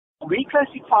we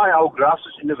classify our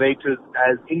grassroots innovators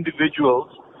as individuals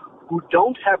who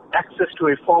don't have access to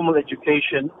a formal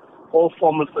education or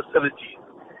formal facilities.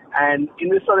 And in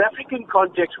the South African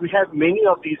context, we have many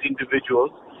of these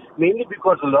individuals, mainly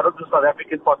because a lot of the South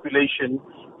African population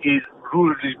is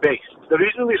rurally based. The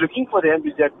reason we're looking for them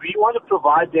is that we want to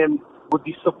provide them with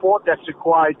the support that's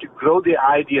required to grow their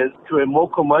ideas to a more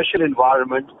commercial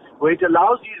environment where it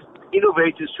allows these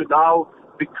innovators to now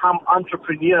become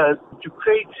entrepreneurs to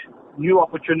create new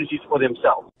opportunities for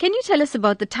themselves. Can you tell us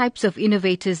about the types of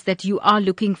innovators that you are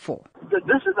looking for?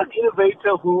 This is an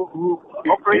innovator who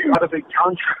operates out of a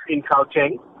township in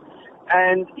Gauteng,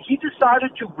 and he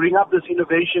decided to bring up this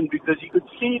innovation because he could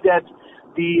see that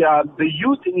the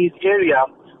youth in his area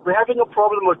were having a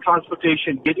problem with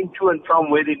transportation, getting to and from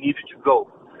where they needed to go.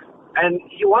 And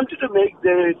he wanted to make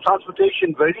the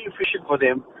transportation very efficient for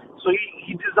them, so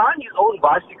he designed his own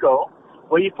bicycle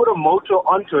where he put a motor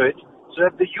onto it so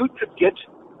that the youth could get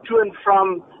to and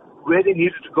from where they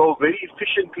needed to go very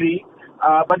efficiently.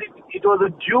 But it was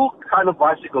a dual kind of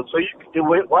bicycle. So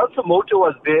once the motor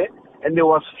was there and there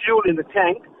was fuel in the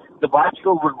tank, the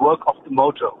bicycle would work off the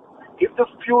motor. If the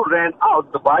fuel ran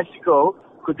out, the bicycle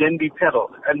could then be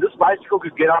pedaled. And this bicycle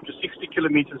could get up to 60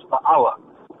 kilometers per hour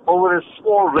over a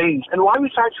small range. And why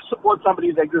we try to support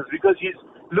somebody like this? Because he's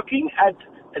looking at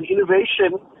an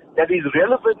innovation that is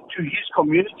relevant to his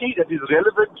community, that is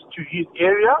relevant to his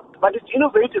area, but it's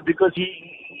innovative because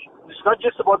it's not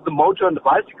just about the motor and the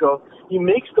bicycle. He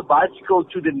makes the bicycle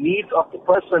to the needs of the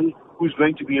person who's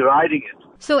going to be riding it.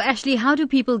 So, Ashley, how do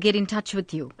people get in touch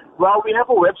with you? Well, we have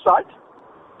a website,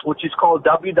 which is called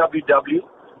www.tliu.co.za.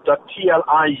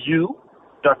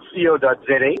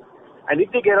 And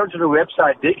if they get onto the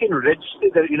website, they can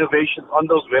register their innovations on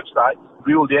those websites.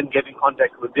 We will then get in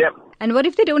contact with them. And what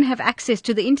if they don't have access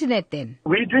to the internet then?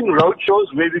 We're doing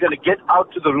roadshows where we're going to get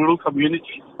out to the rural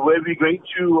communities, where we're going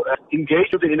to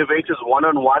engage with the innovators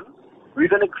one-on-one. We're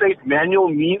going to create manual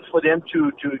means for them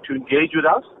to engage with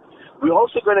us. We're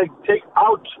also going to take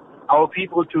out our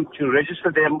people to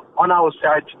register them on our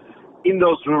site in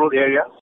those rural areas.